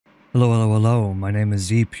Hello, hello, hello. My name is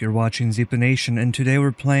Zeep. You're watching ZeepANation, and today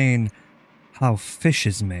we're playing How Fish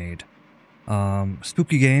is Made.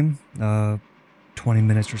 Spooky game. 20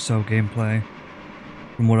 minutes or so gameplay,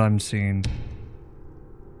 from what I'm seeing.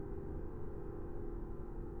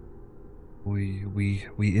 We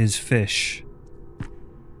is fish.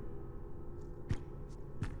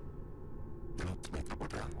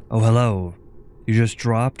 Oh, hello. You just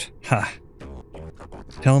dropped? Ha.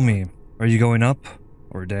 Tell me, are you going up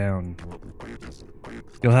or down?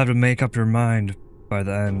 You'll have to make up your mind by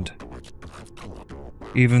the end.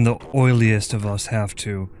 Even the oiliest of us have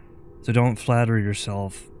to, so don't flatter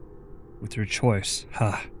yourself with your choice.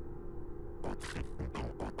 Ha.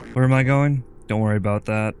 Where am I going? Don't worry about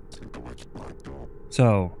that.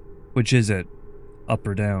 So, which is it? Up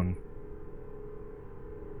or down?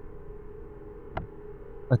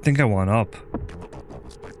 I think I want up.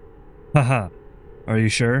 Haha. Are you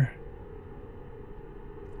sure?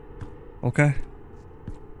 Okay.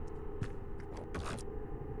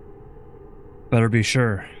 Better be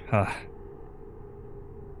sure. Ha.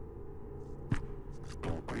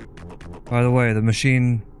 By the way, the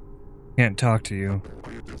machine can't talk to you,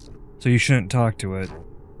 so you shouldn't talk to it.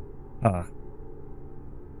 Ha.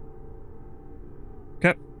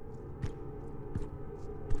 Okay.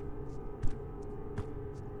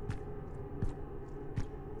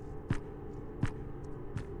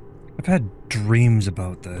 I've had dreams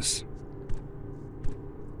about this.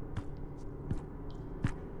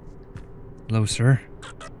 Hello, sir.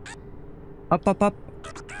 Up, up, up.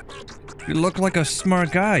 You look like a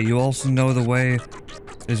smart guy. You also know the way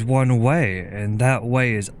is one way, and that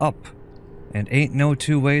way is up. And ain't no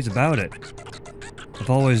two ways about it. I've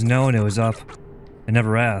always known it was up. I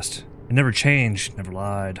never asked. I never changed. Never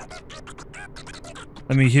lied.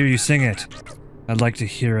 Let me hear you sing it. I'd like to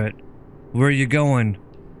hear it. Where are you going?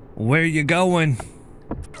 Where are you going?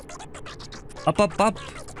 Up, up, up.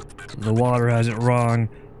 The water has it wrong.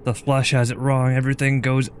 The flesh has it wrong. Everything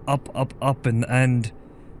goes up, up, up in the end.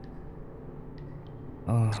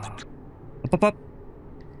 Up, up, up.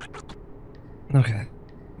 Okay.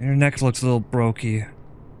 Your neck looks a little brokey.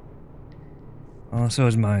 Oh, so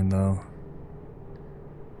is mine, though.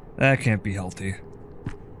 That can't be healthy.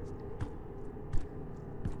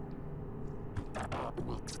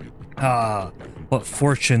 Ah, what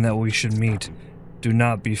fortune that we should meet. Do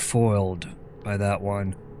not be foiled by that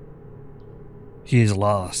one. He is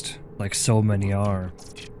lost, like so many are.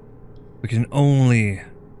 We can only...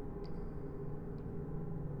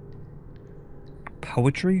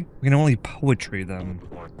 Poetry? We can only poetry them.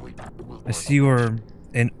 I see you are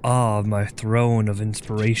in awe of my throne of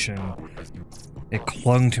inspiration. It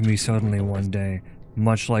clung to me suddenly one day,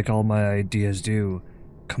 much like all my ideas do.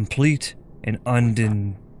 Complete and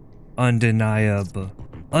undeniable.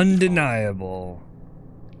 Undeniable.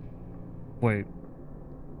 Wait.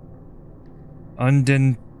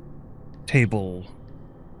 Undentable.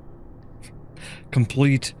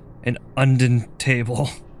 Complete and undentable.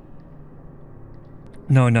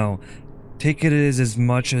 No. Take it as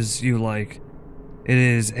much as you like. It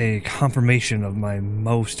is a confirmation of my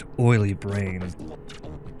most oily brain.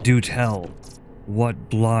 Do tell, what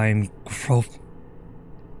blind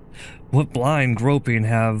groping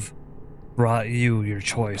have brought you your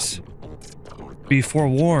choice? Be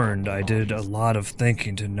forewarned, I did a lot of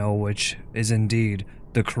thinking to know which is indeed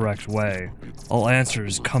the correct way. All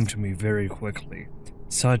answers come to me very quickly.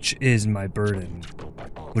 Such is my burden.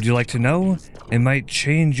 Would you like to know? It might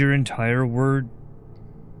change your entire word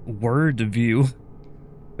view.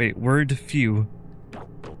 Wait, word view.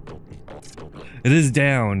 It is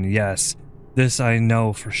down, yes. This I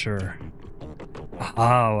know for sure.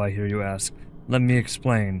 How, I hear you ask. Let me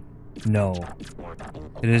explain. No.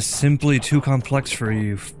 It is simply too complex for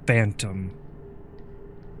you, phantom.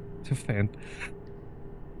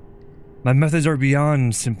 My methods are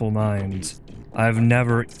beyond simple minds. I've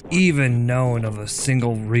never even known of a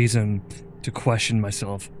single reason to question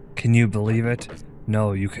myself. Can you believe it?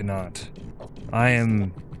 No, you cannot. I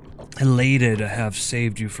am elated to have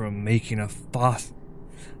saved you from making a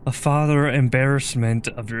father embarrassment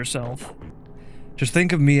of yourself. Just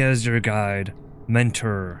think of me as your guide,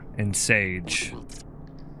 mentor, and sage.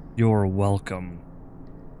 You're welcome.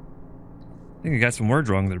 I think I got some words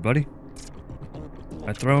wrong there, buddy.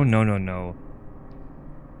 My throne? No.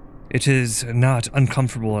 It is not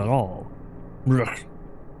uncomfortable at all.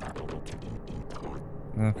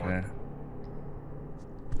 Okay.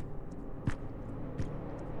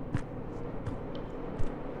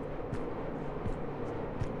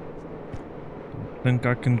 Think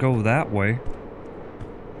I can go that way.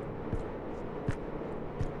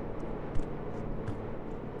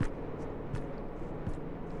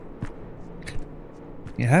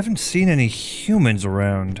 You haven't seen any humans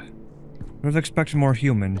around. I would have expected more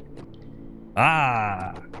human.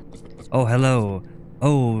 Ah! Oh, hello.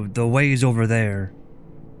 Oh, the way's over there.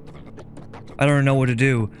 I don't know what to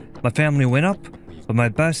do. My family went up, but my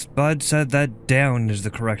best bud said that down is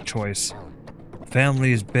the correct choice.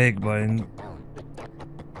 Family is big,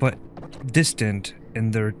 but distant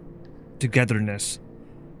in their togetherness.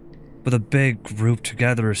 But a big group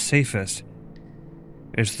together is safest.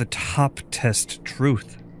 It's the top test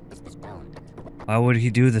truth. Why would he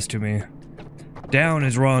do this to me? Down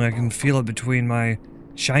is wrong. I can feel it between my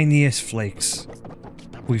shiniest flakes.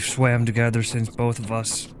 We've swam together since both of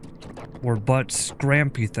us were but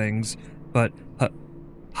scrampy things, but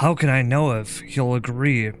how can I know if he'll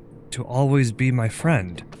agree to always be my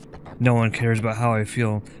friend? No one cares about how I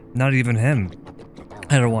feel, not even him.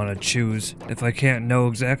 I don't want to choose if I can't know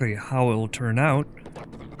exactly how it will turn out.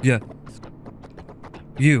 Yeah.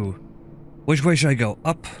 You. Which way should I go?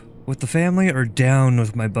 Up with the family or down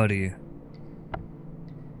with my buddy?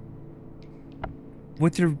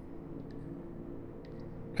 With your...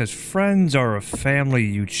 Because friends are a family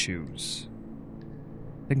you choose.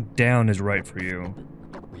 I think down is right for you.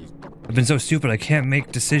 I've been so stupid I can't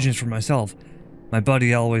make decisions for myself. My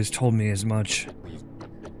buddy always told me as much.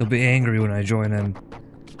 He'll be angry when I join him.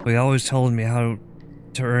 But he always told me how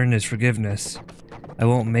to earn his forgiveness. I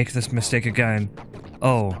won't make this mistake again.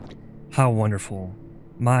 Oh, how wonderful.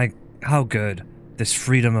 How good. This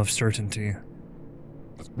freedom of certainty.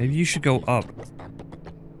 Maybe you should go up.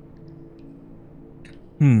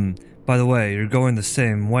 By the way, you're going the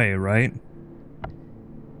same way, right?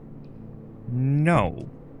 No.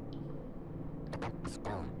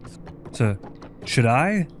 So, should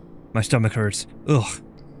I? My stomach hurts. Ugh.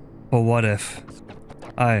 But what if?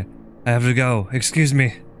 I have to go. Excuse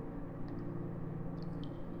me.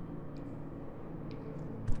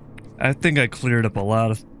 I think I cleared up a lot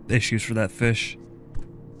of issues for that fish.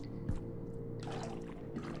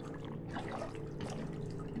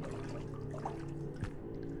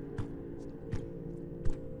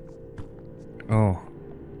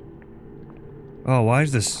 Oh, why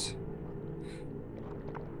is this...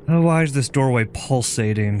 Oh, why is this doorway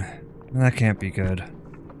pulsating? That can't be good.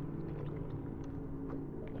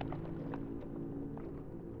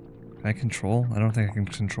 Can I control? I don't think I can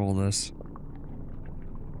control this.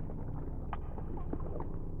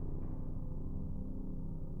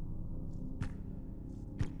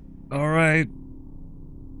 Alright.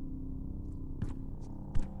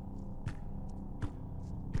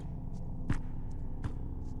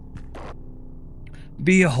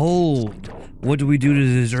 Behold! What do we do to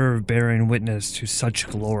deserve bearing witness to such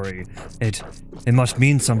glory? It must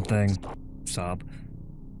mean something. Sob.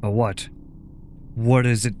 But what? What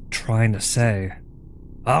is it trying to say?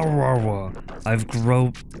 I've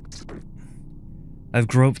groped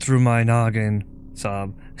through my noggin.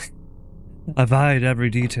 Sob. I've eyed every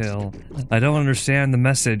detail. I don't understand the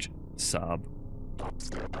message. Sob.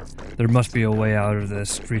 There must be a way out of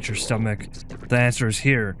this creature's stomach. The answer is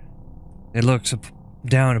here. It looks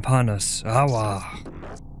down upon us. Awa.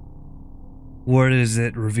 What is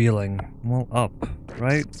it revealing? Well, up,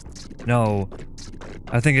 right? No.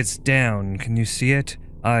 I think it's down. Can you see it?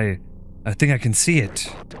 I think I can see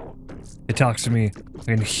it. It talks to me. I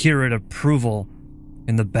can hear it approval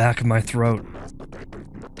in the back of my throat.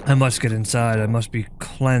 I must get inside. I must be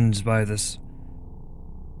cleansed by this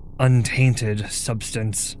untainted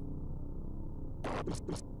substance.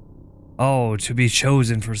 Oh, to be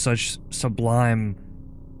chosen for such sublime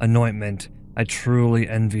anointment. I truly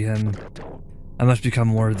envy him. I must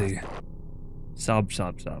become worthy. Sob,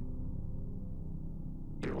 sob, sob.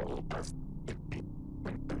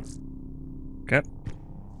 Okay.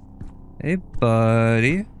 Hey,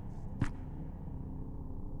 buddy.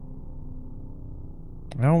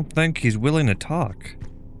 I don't think he's willing to talk.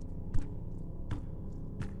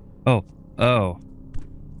 Oh.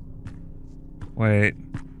 Wait.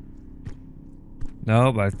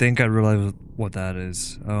 Nope, I think I realize what that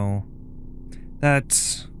is. Oh.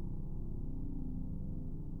 That's...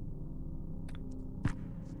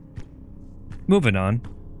 Moving on.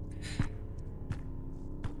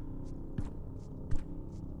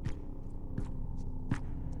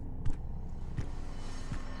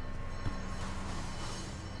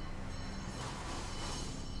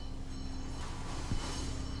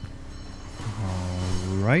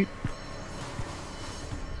 Right.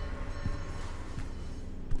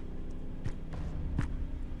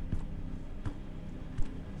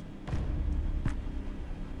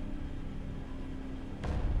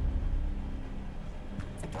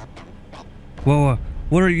 Whoa,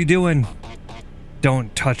 what are you doing?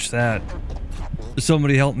 Don't touch that.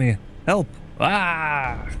 Somebody help me. Help!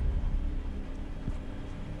 Ah!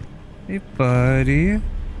 Hey, buddy.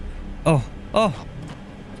 Oh, oh!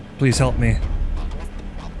 Please help me.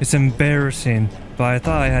 It's embarrassing, but I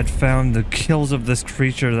thought I had found the kills of this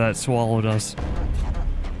creature that swallowed us.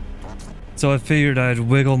 So I figured I'd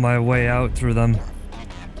wiggle my way out through them.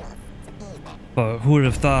 But who would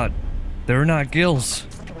have thought? They're not gills.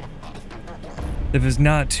 If it's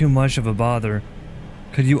not too much of a bother,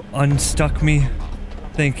 could you unstuck me?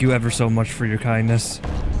 Thank you ever so much for your kindness.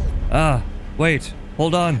 Ah, wait,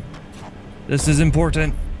 hold on. This is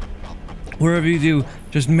important. Wherever you do,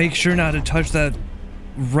 just make sure not to touch that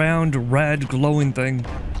round, red, glowing thing.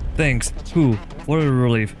 Thanks. Whew, what a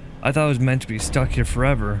relief. I thought it was meant to be stuck here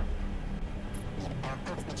forever.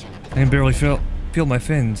 I can barely feel my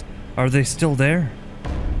fins. Are they still there?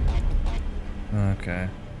 Okay.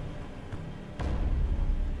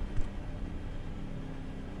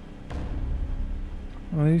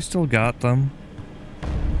 Oh, you still got them.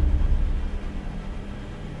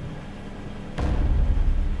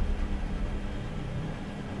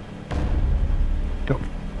 Go.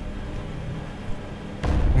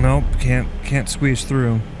 Nope, can't squeeze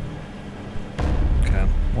through. Okay.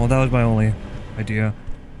 Well, that was my only idea.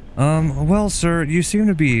 Well, sir, you seem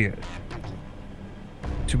to be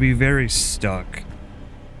very stuck.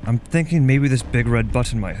 I'm thinking maybe this big red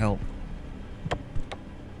button might help.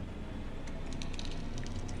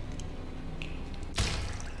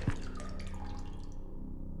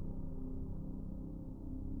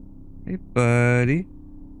 Hey, buddy.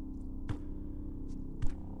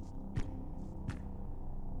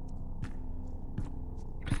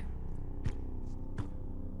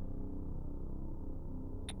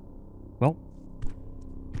 Well.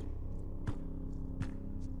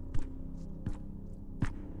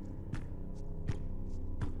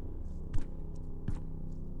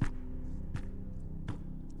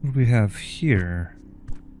 What do we have here?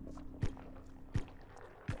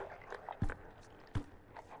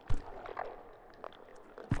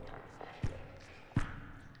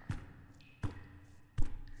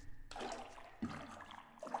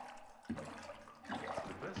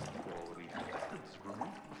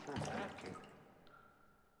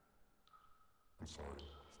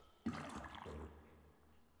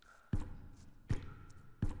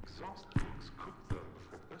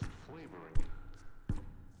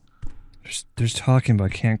 There's talking, but I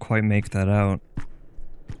can't quite make that out.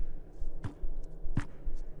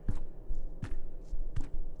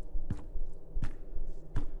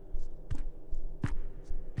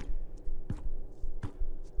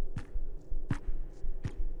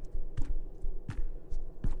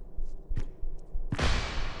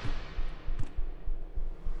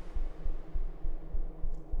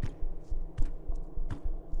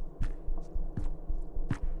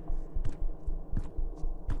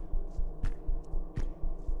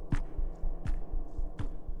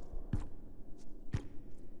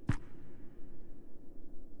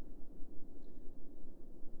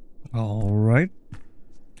 All right.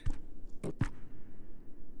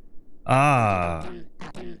 Ah.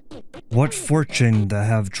 What fortune to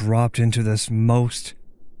have dropped into this most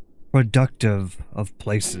productive of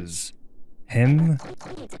places. Him?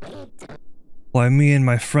 Why, me and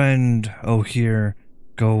my friend, here,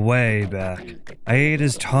 go way back. I ate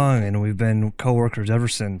his tongue and we've been co-workers ever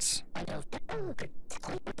since.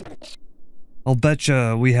 I'll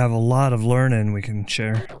betcha we have a lot of learning we can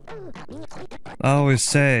share. I always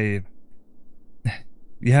say,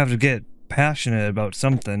 you have to get passionate about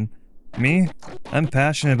something. Me? I'm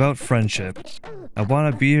passionate about friendship. I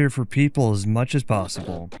want to be here for people as much as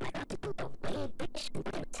possible.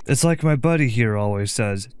 It's like my buddy here always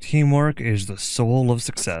says, teamwork is the soul of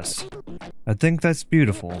success. I think that's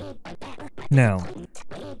beautiful. Now,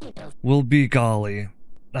 will be golly,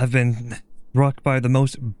 I've been struck by the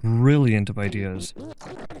most brilliant of ideas.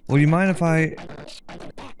 Will you mind if I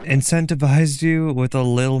incentivized you with a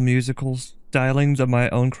little musical stylings of my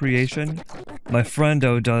own creation? My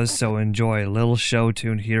friendo does so enjoy a little show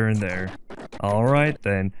tune here and there. Alright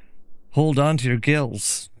then, hold on to your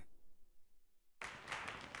gills.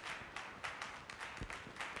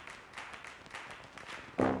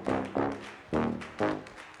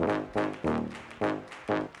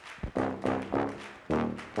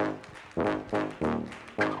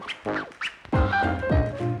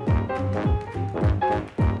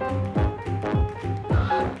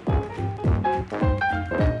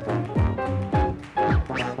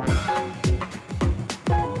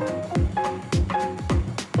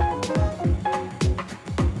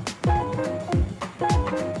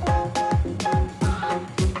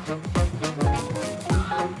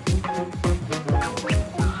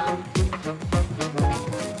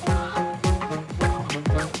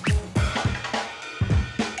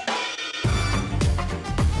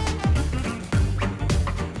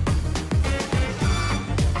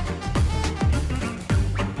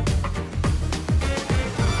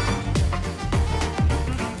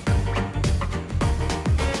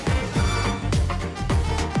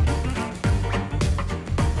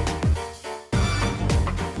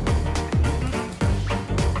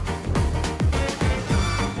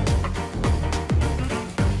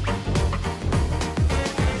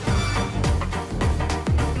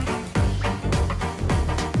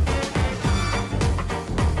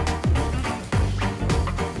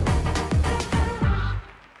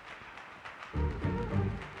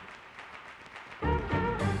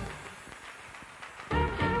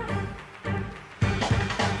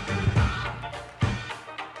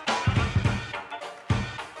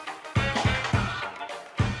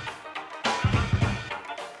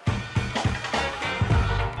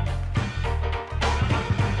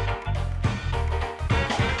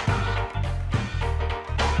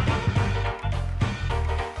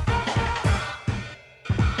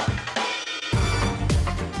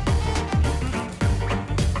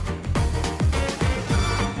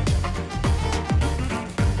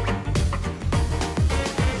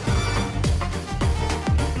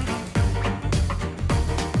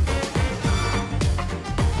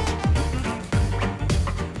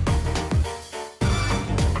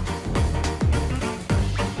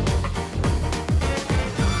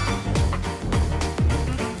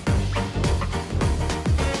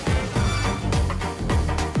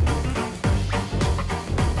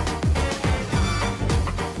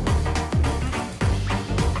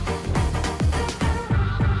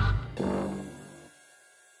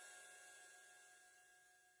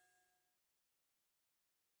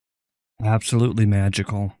 Absolutely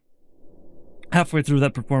magical. Halfway through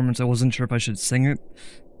that performance, I wasn't sure if I should sing it.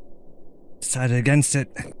 Decided against it,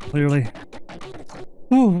 clearly.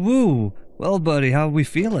 Woo woo! Well, buddy, how are we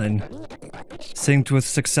feeling? Synced with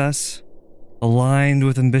success? Aligned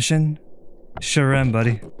with ambition? Sure am,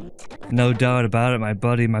 buddy. No doubt about it, my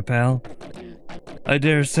buddy, my pal. I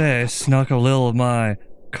dare say I snuck a little of my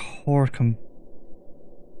core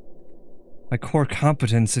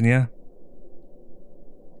competence in ya.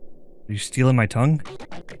 Are you stealing my tongue?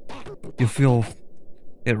 You'll feel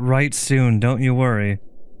it right soon, don't you worry.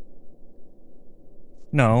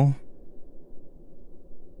 No.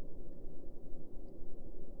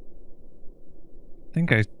 I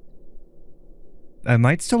think I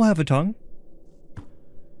might still have a tongue.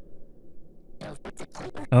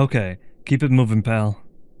 Okay, keep it moving, pal.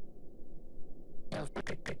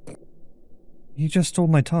 You just stole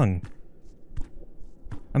my tongue.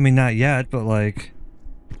 I mean, not yet, but like...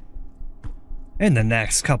 in the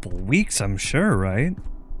next couple weeks, I'm sure, right?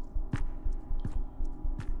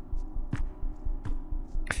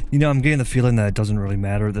 You know, I'm getting the feeling that it doesn't really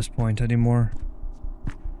matter at this point anymore.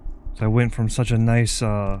 So I went from such a nice,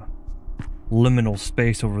 liminal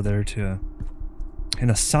space over there to an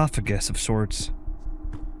esophagus of sorts.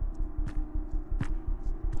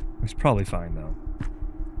 It's probably fine, though.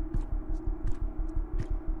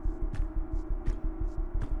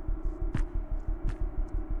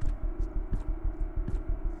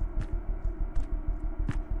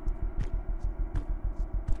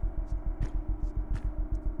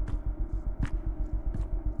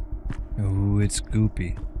 Ooh, it's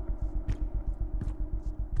goopy.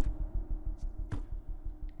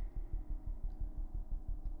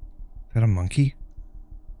 Is that a monkey?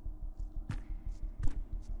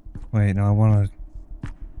 Wait, no, I wanna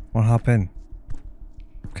hop in.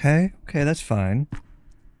 Okay, that's fine.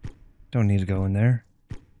 Don't need to go in there.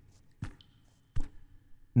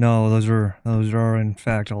 No, those are in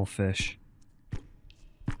fact all fish.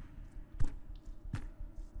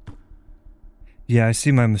 Yeah, I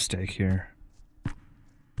see my mistake here.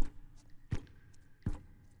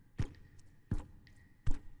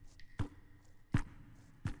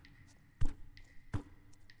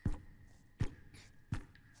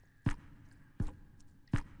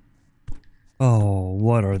 Oh,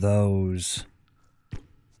 what are those?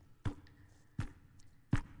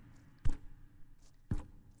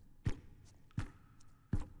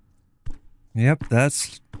 Yep,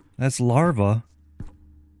 that's larva.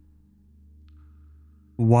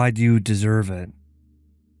 Why do you deserve it?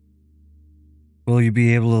 Will you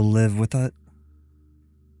be able to live with it?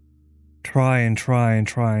 Try and try and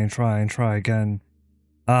try and try and try again.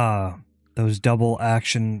 Ah, those double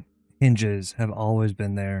action hinges have always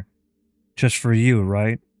been there. Just for you,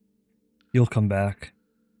 right? You'll come back.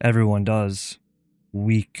 Everyone does.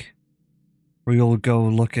 Weak. Or you'll go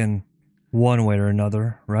looking one way or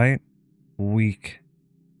another, right? Weak.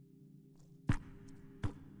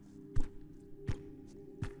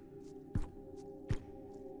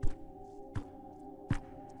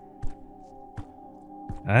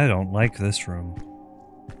 I don't like this room.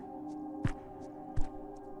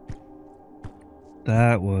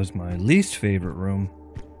 That was my least favorite room.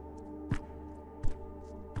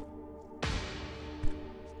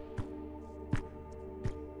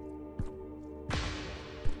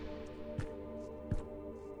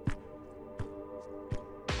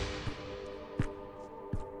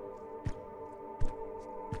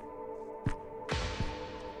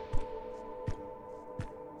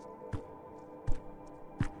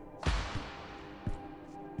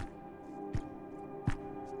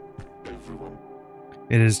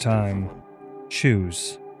 It is time.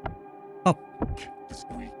 Choose. Up.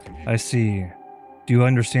 I see. Do you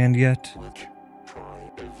understand yet?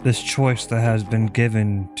 This choice that has been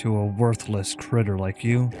given to a worthless critter like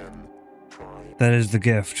you? That is the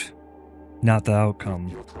gift, not the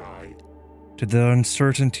outcome. Did the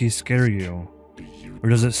uncertainty scare you? Or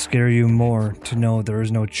does it scare you more to know there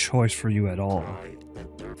is no choice for you at all?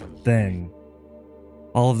 Then,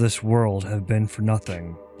 all of this world have been for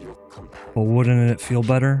nothing. But wouldn't it feel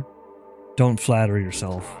better? Don't flatter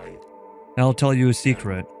yourself. I'll tell you a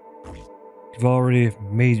secret. You've already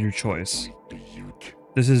made your choice.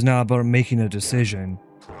 This is not about making a decision.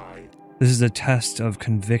 This is a test of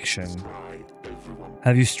conviction.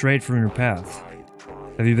 Have you strayed from your path?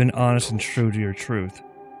 Have you been honest and true to your truth?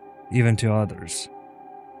 Even to others?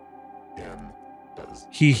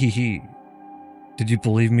 He. Did you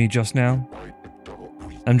believe me just now?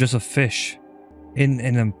 I'm just a fish. In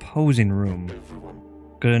an imposing room.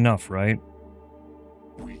 Good enough, right?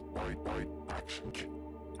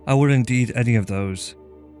 I wouldn't eat any of those.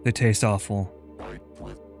 They taste awful.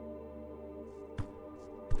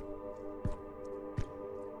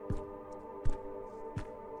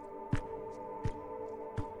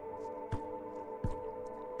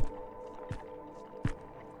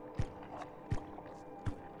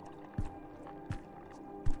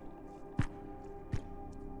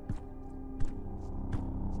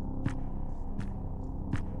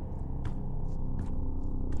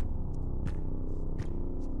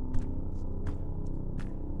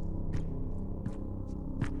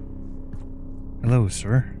 So,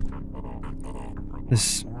 sir.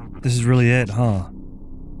 This is really it, huh?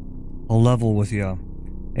 I'll level with you.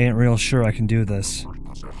 Ain't real sure I can do this.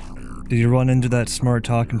 Did you run into that smart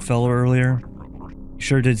talking fellow earlier? He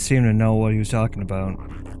sure did seem to know what he was talking about.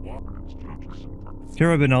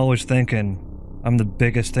 Here I've been always thinking I'm the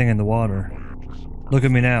biggest thing in the water. Look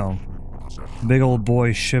at me now. Big old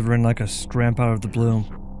boy shivering like a scramp out of the blue.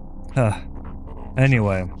 Huh.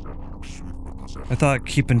 Anyway, I thought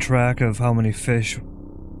keeping track of how many fish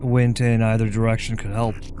went in either direction could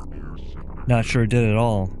help. Not sure it did at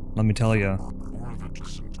all, let me tell ya.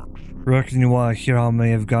 Reckon you want to hear how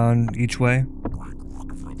many have gone each way?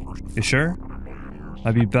 You sure?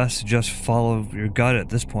 I'd be best to just follow your gut at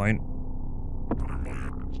this point.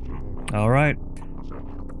 Alright.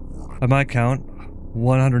 By my count,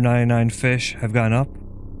 199 fish have gone up,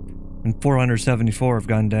 and 474 have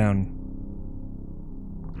gone down.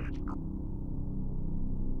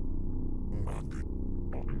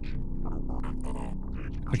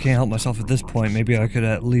 If I can't help myself at this point, maybe I could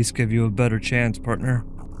at least give you a better chance, partner.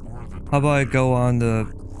 How about I go on the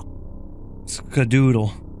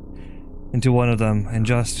skadoodle into one of them and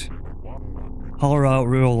just holler out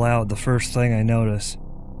real loud the first thing I notice.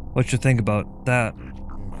 What you think about that?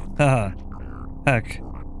 Haha. Heck.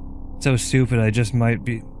 So stupid I just might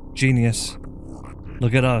be genius.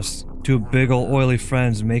 Look at us. Two big ol' oily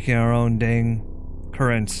friends making our own dang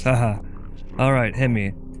currents. Haha. Alright, hit me.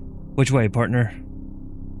 Which way, partner?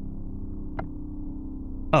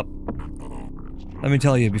 Up. Let me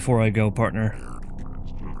tell you before I go, partner.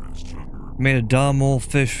 Made a dumb old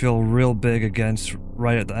fish feel real big against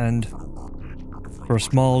right at the end. For a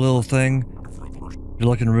small little thing, you're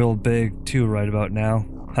looking real big too right about now.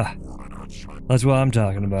 Ha. That's what I'm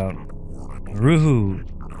talking about. Woohoo!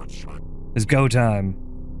 It's go time.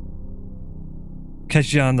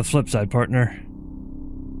 Catch you on the flip side, partner.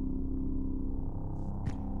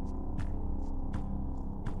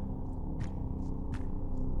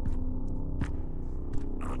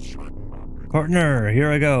 Partner,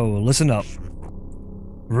 here I go. Listen up.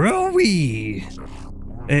 Rowie!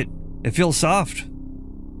 It feels soft.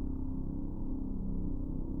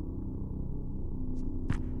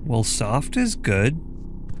 Well, soft is good.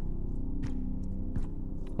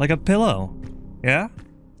 Like a pillow. Yeah?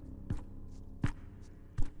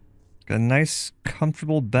 Got a nice,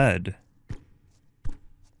 comfortable bed.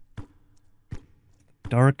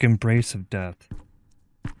 Dark embrace of death.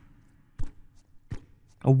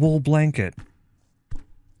 A wool blanket.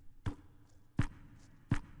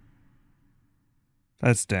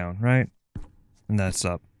 That's down, right? And that's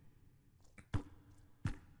up. Did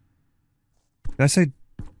I say...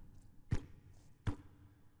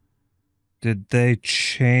 Did they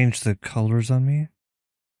change the colors on me?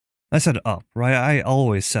 I said up, right? I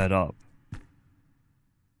always said up.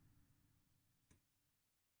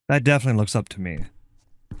 That definitely looks up to me.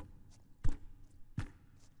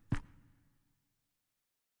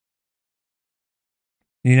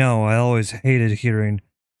 You know, I always hated hearing,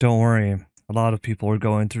 "Don't worry, a lot of people are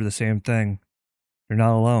going through the same thing. You're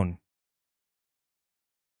not alone."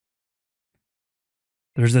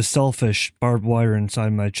 There's this selfish barbed wire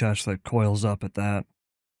inside my chest that coils up at that.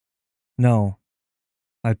 No,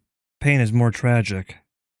 my pain is more tragic.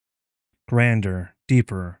 Grander,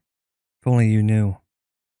 deeper. If only you knew.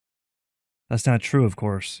 That's not true, of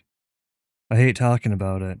course. I hate talking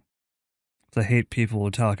about it. I hate people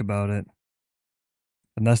who talk about it.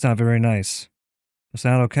 And that's not very nice. That's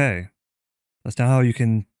not okay. That's not how you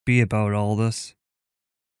can be about all this.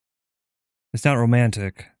 It's not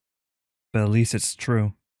romantic, but at least it's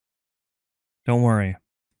true. Don't worry.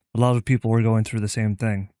 A lot of people are going through the same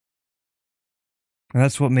thing. And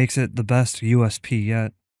that's what makes it the best USP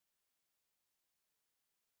yet.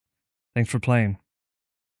 Thanks for playing.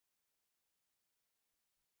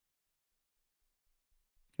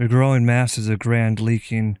 The growing mass is a grand,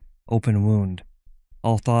 leaking, open wound.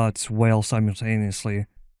 All thoughts wail simultaneously,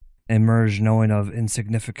 and merge knowing of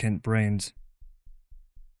insignificant brains.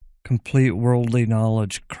 Complete worldly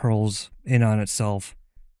knowledge curls in on itself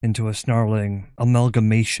into a snarling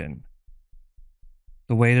amalgamation.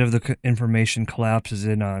 The weight of the information collapses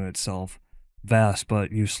in on itself, vast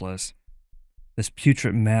but useless. This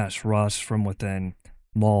putrid mass rots from within,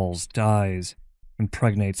 mauls, dies,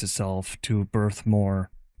 impregnates itself to birth more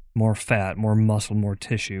fat, more muscle, more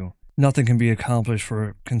tissue. Nothing can be accomplished,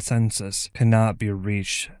 for consensus cannot be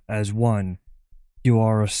reached as one. You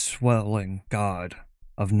are a swelling god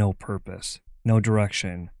of no purpose, no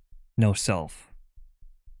direction, no self.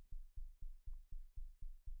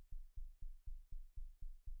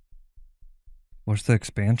 What's the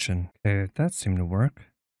expansion? Okay, that seemed to work.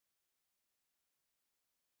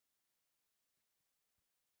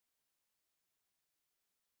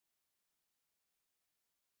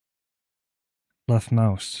 Left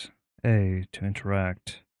mouse. A to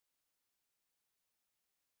interact.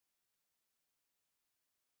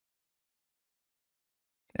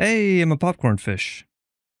 Hey, I'm a popcorn fish.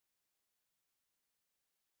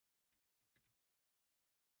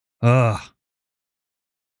 Ugh.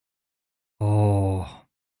 Oh.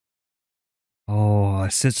 Oh, I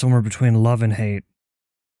sit somewhere between love and hate.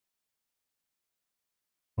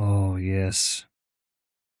 Oh, yes.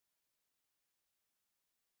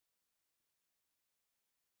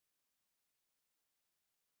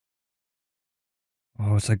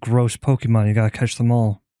 Oh, it's like gross Pokemon. You gotta catch them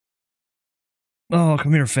all. Oh,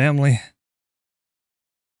 come here, family.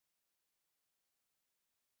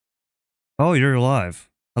 Oh, you're alive.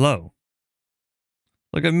 Hello.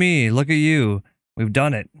 Look at me. Look at you. We've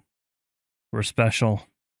done it. We're special.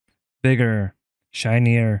 Bigger.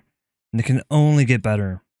 Shinier. And it can only get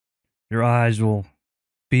better. Your eyes will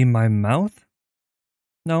be my mouth?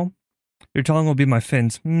 No. Your tongue will be my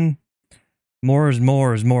fins. More is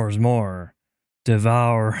more is more is more.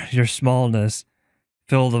 Devour your smallness.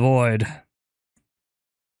 Fill the void.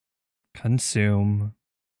 Consume.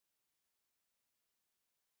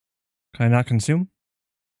 Can I not consume?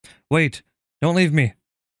 Wait. Don't leave me.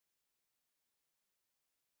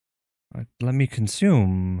 Let me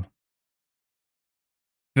consume.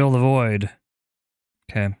 Fill the void.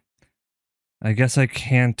 Okay. I guess I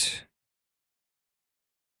can't.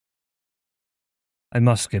 I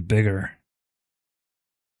must get bigger.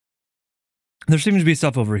 There seems to be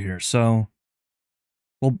stuff over here, so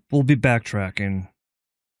we'll be backtracking.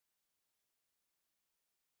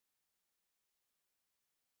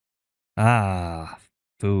 Ah,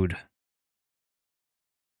 food.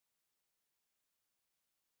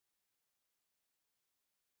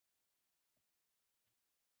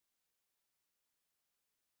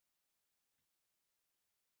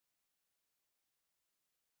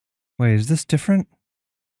 Wait, is this different?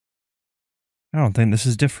 I don't think this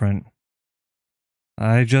is different.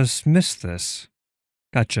 I just missed this.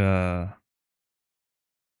 Gotcha.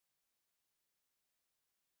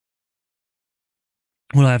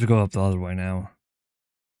 Well, I have to go up the other way now.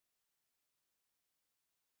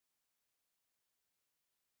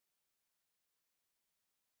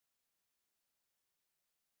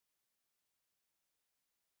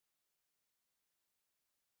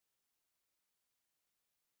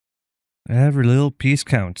 Every little piece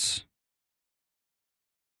counts.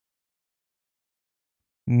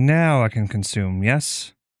 Now I can consume,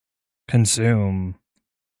 yes? Consume.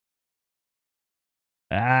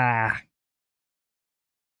 Ah.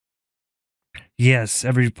 Yes,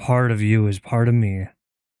 every part of you is part of me.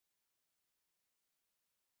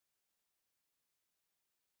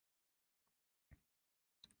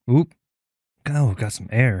 Oop. Oh, got some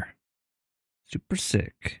air. Super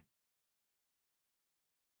sick.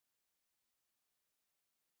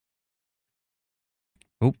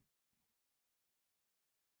 Oop.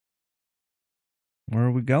 Where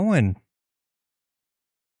are we going?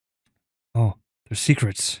 Oh, there's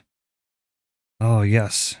secrets. Oh,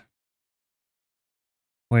 yes.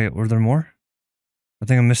 Wait, were there more? I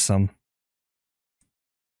think I missed some.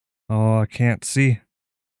 Oh, I can't see.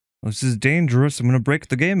 This is dangerous. I'm gonna break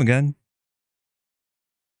the game again.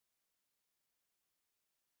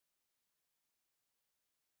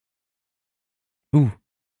 Ooh,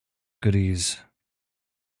 goodies.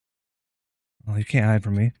 Oh, you can't hide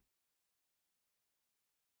from me.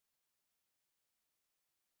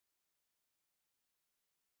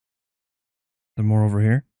 There's more over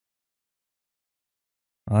here.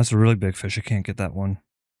 Oh, that's a really big fish. I can't get that one.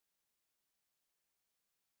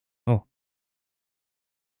 Oh.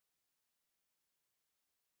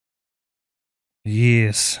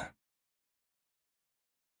 Yes.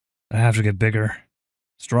 I have to get bigger.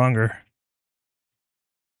 Stronger.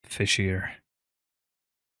 Fishier.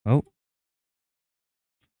 Oh.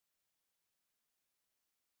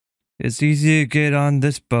 It's easy to get on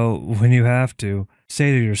this boat when you have to.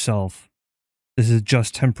 Say to yourself, this is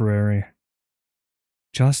just temporary.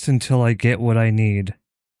 Just until I get what I need.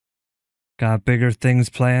 Got bigger things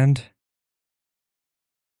planned?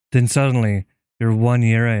 Then suddenly, you're 1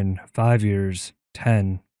 year in, 5 years,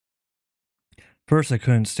 10. First I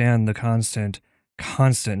couldn't stand the constant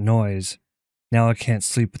noise. Now I can't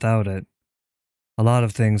sleep without it. A lot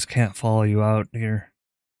of things can't follow you out here.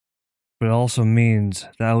 But it also means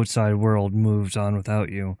the outside world moves on without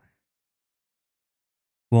you.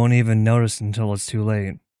 Won't even notice until it's too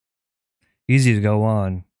late. Easy to go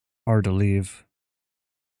on, hard to leave.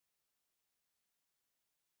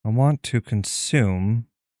 I want to consume.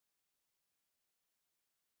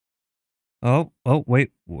 Oh,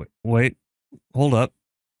 wait, hold up.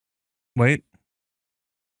 Wait.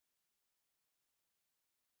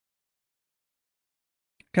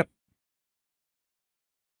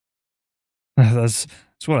 That's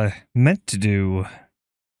what I meant to do.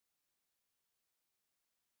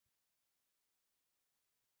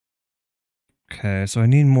 Okay, so I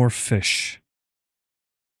need more fish.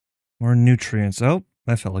 More nutrients. Oh,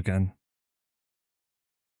 I fell again.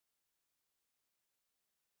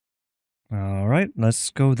 Alright, let's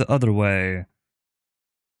go the other way.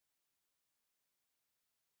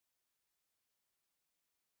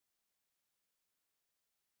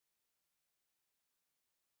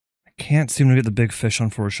 I can't seem to get the big fish,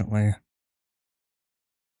 unfortunately.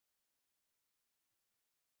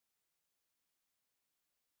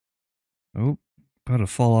 Oh, about to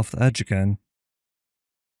fall off the edge again.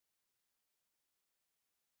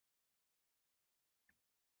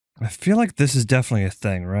 I feel like this is definitely a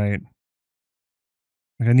thing, right?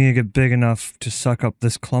 Like I need to get big enough to suck up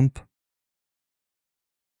this clump.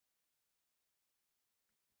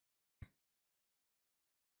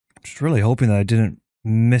 Just really hoping that I didn't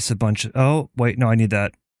miss a bunch of... Oh, wait, no, I need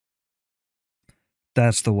that.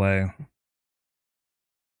 That's the way.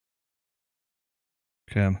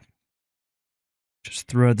 Okay. Just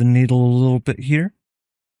thread the needle a little bit here.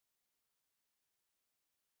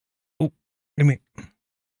 Oh, give me...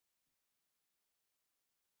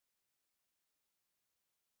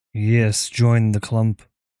 Yes, join the clump.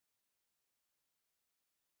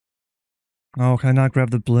 Oh, can I not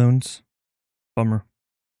grab the balloons? Bummer.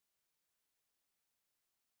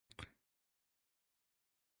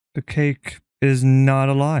 The cake is not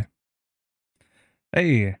a lie.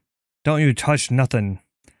 Hey, don't you touch nothing.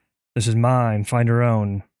 This is mine, find your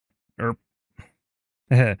own. Erp.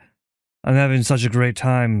 I'm having such a great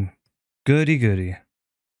time. Goody goody.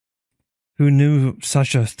 Who knew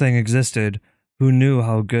such a thing existed? Who knew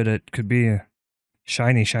how good it could be?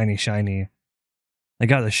 Shiny, shiny, shiny. I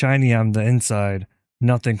got the shiny on the inside.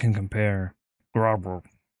 Nothing can compare. Grobber.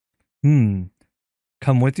 Come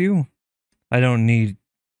with you? I don't need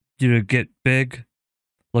you to get big.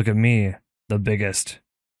 Look at me, the biggest.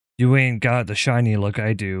 You ain't got the shiny look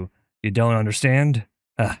I do. You don't understand?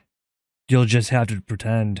 You'll just have to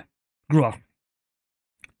pretend. Gruff.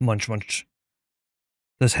 Munch, munch.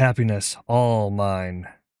 This happiness, all mine.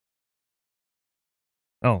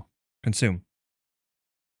 Oh, consume.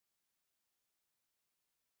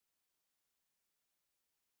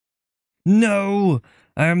 No!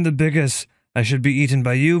 I am the biggest. I should be eaten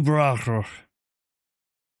by you, brach.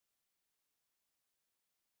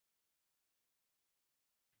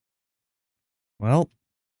 Well,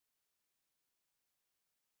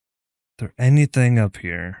 is there anything up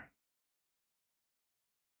here?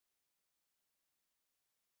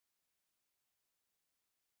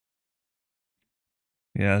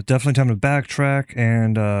 Yeah, definitely time to backtrack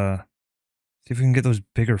and see if we can get those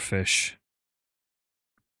bigger fish.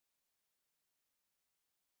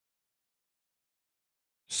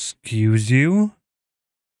 Excuse you?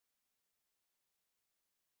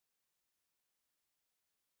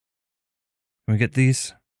 Can we get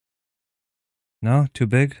these? No? Too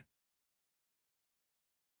big?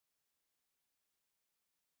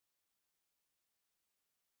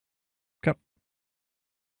 Okay.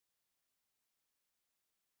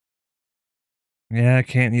 Yeah, I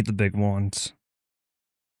can't eat the big ones.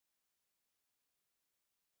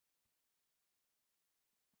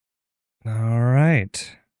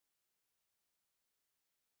 Alright.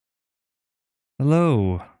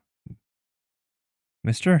 Hello.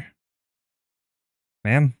 Mister?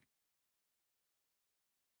 Ma'am?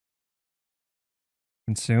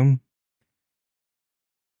 Consume?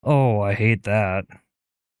 Oh, I hate that.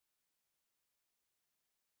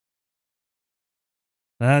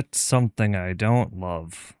 That's something I don't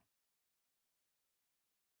love.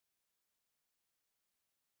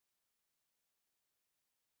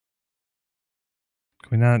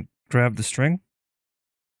 Can we not grab the string?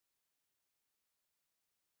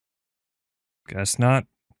 Guess not.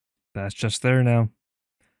 That's just there now.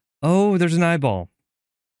 Oh, there's an eyeball.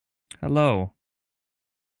 Hello.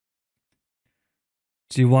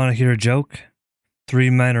 Do you want to hear a joke?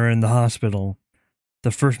 3 men are in the hospital.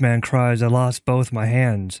 The first man cries, I lost both my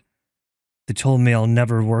hands. They told me I'll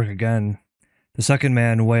never work again. The second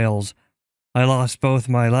man wails, I lost both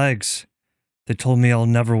my legs. They told me I'll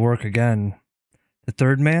never work again. The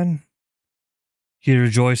third man? He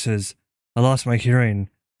rejoices, I lost my hearing.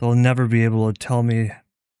 They'll never be able to tell me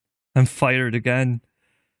I'm fired again.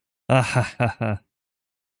 Ah ha ha ha.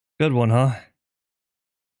 Good one, huh?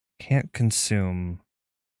 Can't consume.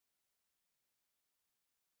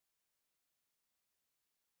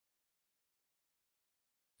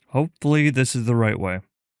 Hopefully this is the right way.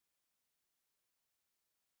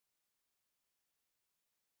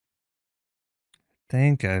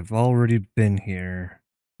 Think I've already been here.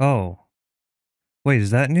 Oh. Wait,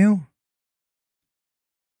 is that new?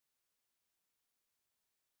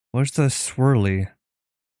 Where's the swirly? I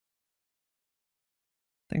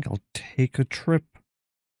think I'll take a trip.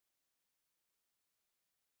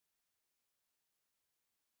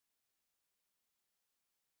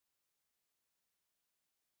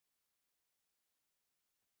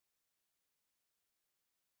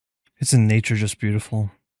 Isn't nature just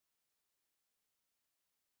beautiful?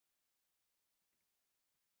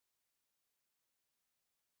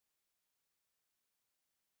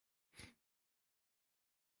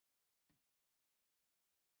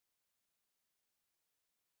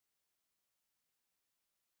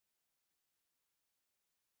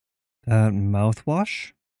 That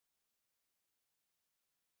mouthwash?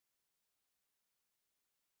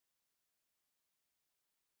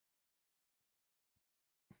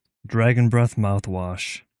 Dragon breath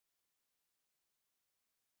mouthwash.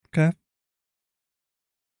 Okay.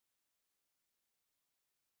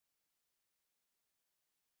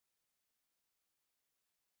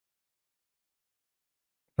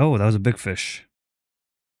 Oh, that was a big fish.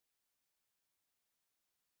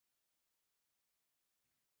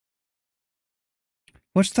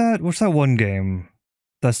 What's that one game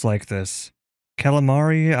that's like this?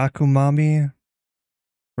 Calamari Akumami?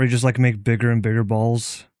 Where you just like make bigger and bigger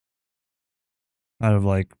balls out of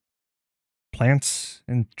like plants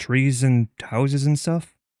and trees and houses and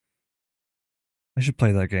stuff? I should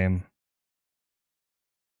play that game.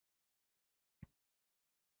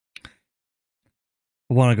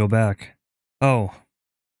 I want to go back. Oh,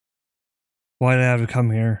 why did I have to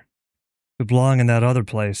come here? We belong in that other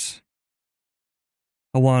place.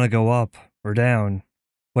 I want to go up or down.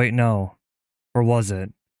 Wait, no. Or was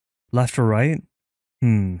it? Left or right?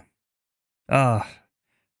 Ah,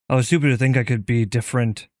 I was stupid to think I could be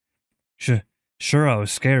different. Sure, I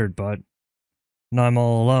was scared, but now I'm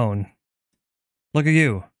all alone. Look at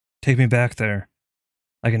you. Take me back there.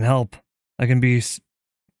 I can help. I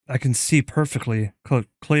can see perfectly,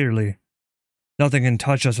 clearly. Nothing can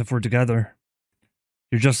touch us if we're together.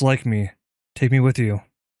 You're just like me. Take me with you.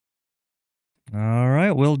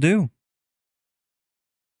 Alright, will do.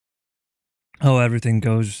 Oh, everything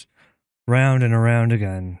goes round and around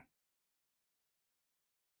again.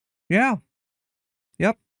 Yeah.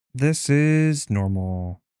 Yep. This is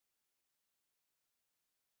normal.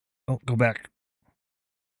 Oh, go back.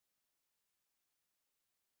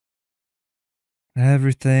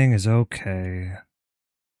 Everything is okay.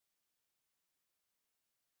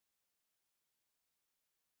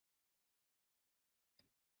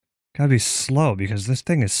 Gotta be slow because this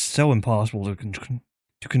thing is so impossible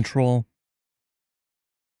to control.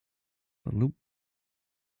 Loop.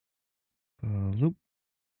 Loop.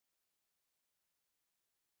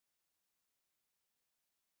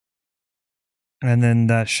 And then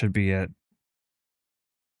that should be it.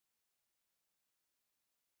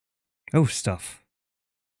 Oh, stuff.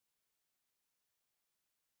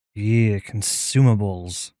 Yeah,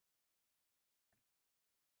 consumables.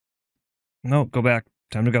 No, go back.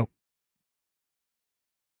 Time to go.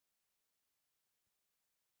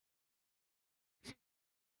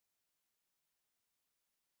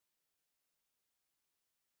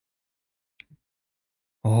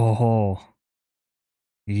 Oh,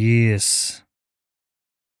 yes.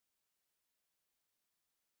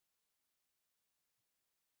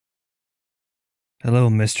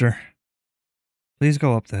 Hello, mister. Please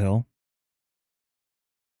go up the hill.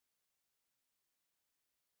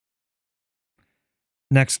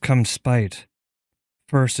 Next comes spite.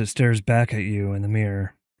 First, it stares back at you in the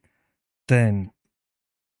mirror. Then,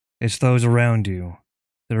 it's those around you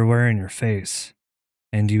that are wearing your face,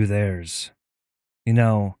 and you theirs. You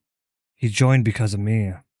know, he joined because of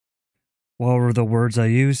me. What were the words I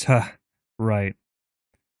used? Ha, right.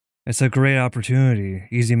 It's a great opportunity,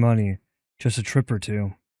 easy money, just a trip or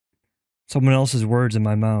two. Someone else's words in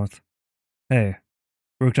my mouth. Hey,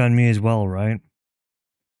 worked on me as well, right?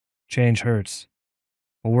 Change hurts,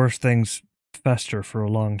 but worse things fester for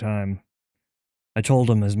a long time. I told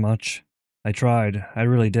him as much. I tried, I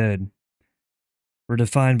really did. We're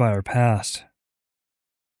defined by our past,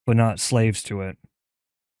 but not slaves to it.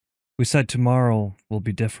 We said tomorrow will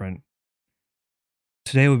be different.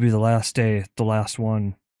 Today would be the last day, the last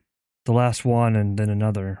one. The last one, and then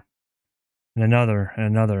another. And another, and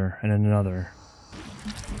another, and another.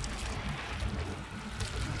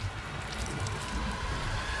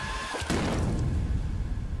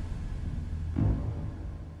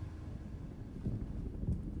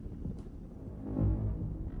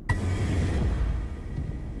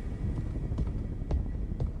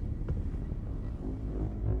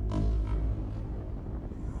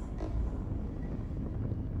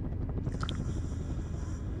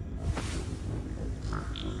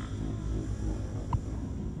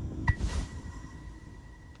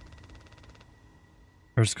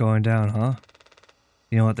 First going down, huh?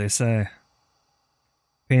 You know what they say.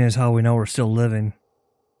 Pain is how we know we're still living.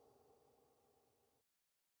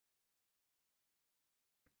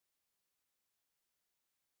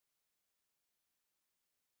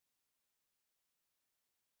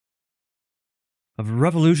 A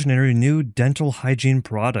revolutionary new dental hygiene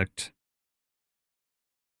product.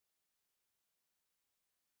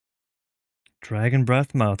 Dragon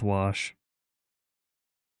Breath mouthwash.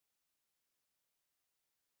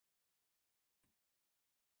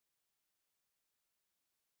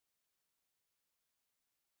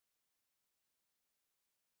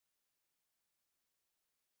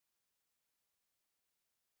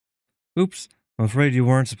 Oops, I'm afraid you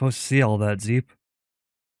weren't supposed to see all that, Zeep.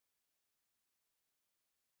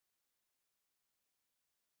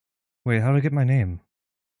 Wait, how did I get my name?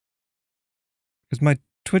 Because my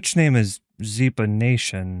Twitch name is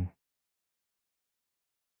ZeepANation.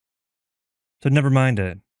 So never mind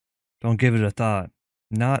it. Don't give it a thought.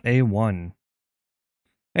 Not a one.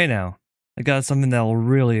 Hey now, I got something that'll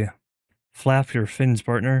really flap your fins,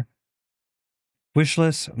 partner.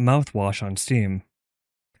 Wishless mouthwash on Steam.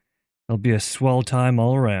 It'll be a swell time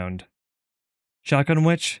all around. Shotgun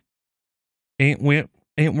Witch? Ain't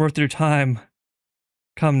worth your time.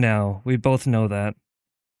 Come now, we both know that.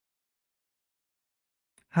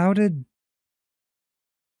 How did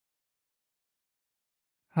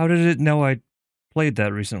it know I played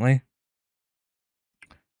that recently?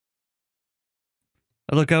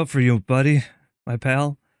 I look out for you, buddy, my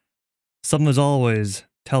pal. Something as always,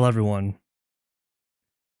 tell everyone.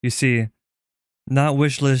 You see, not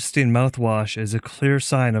wishlisting mouthwash is a clear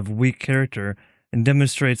sign of weak character and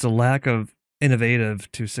demonstrates a lack of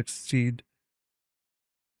innovative to succeed.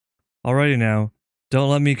 Alrighty now, don't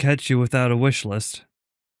let me catch you without a wish list.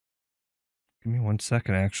 Give me 1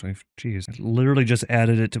 second, actually. Jeez, I literally just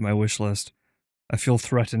added it to my wish list. I feel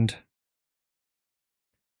threatened.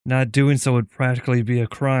 Not doing so would practically be a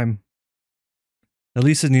crime. At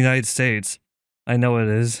least in the United States. I know it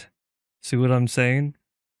is. See what I'm saying?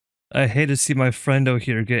 I hate to see my friendo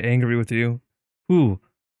here get angry with you. Ooh.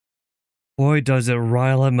 Boy, does it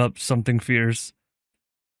rile him up something fierce.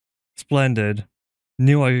 Splendid.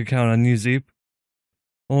 Knew I could count on you, Zeep.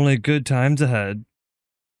 Only good times ahead.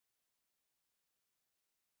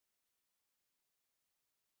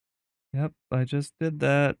 Yep, I just did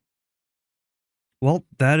that. Well,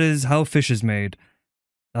 that is how fish is made.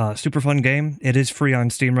 Super fun game. It is free on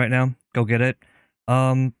Steam right now. Go get it.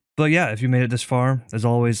 But yeah, if you made it this far, as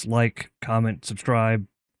always, like, comment, subscribe,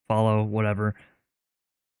 follow, whatever.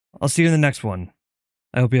 I'll see you in the next one.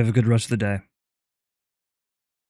 I hope you have a good rest of the day.